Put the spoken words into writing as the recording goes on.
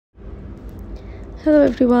Hello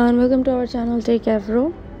everyone, welcome to our channel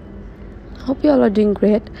Techavro. Hope you all are doing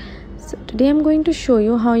great. So today I'm going to show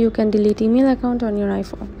you how you can delete email account on your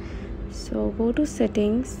iPhone. So go to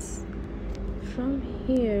settings. From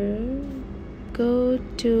here go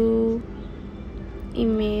to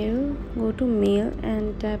email, go to mail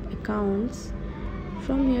and tap accounts.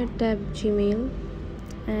 From here tap Gmail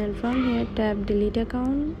and from here tap delete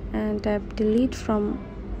account and tap delete from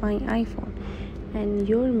my iPhone, and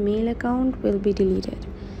your mail account will be deleted.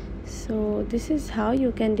 So this is how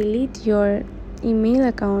you can delete your email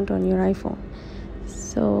account on your iPhone.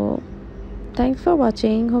 So thanks for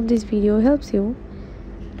watching. Hope this video helps you.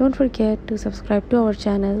 Don't forget to subscribe to our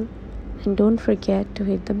channel and don't forget to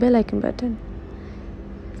hit the bell icon button.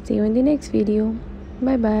 See you in the next video.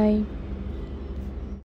 Bye bye.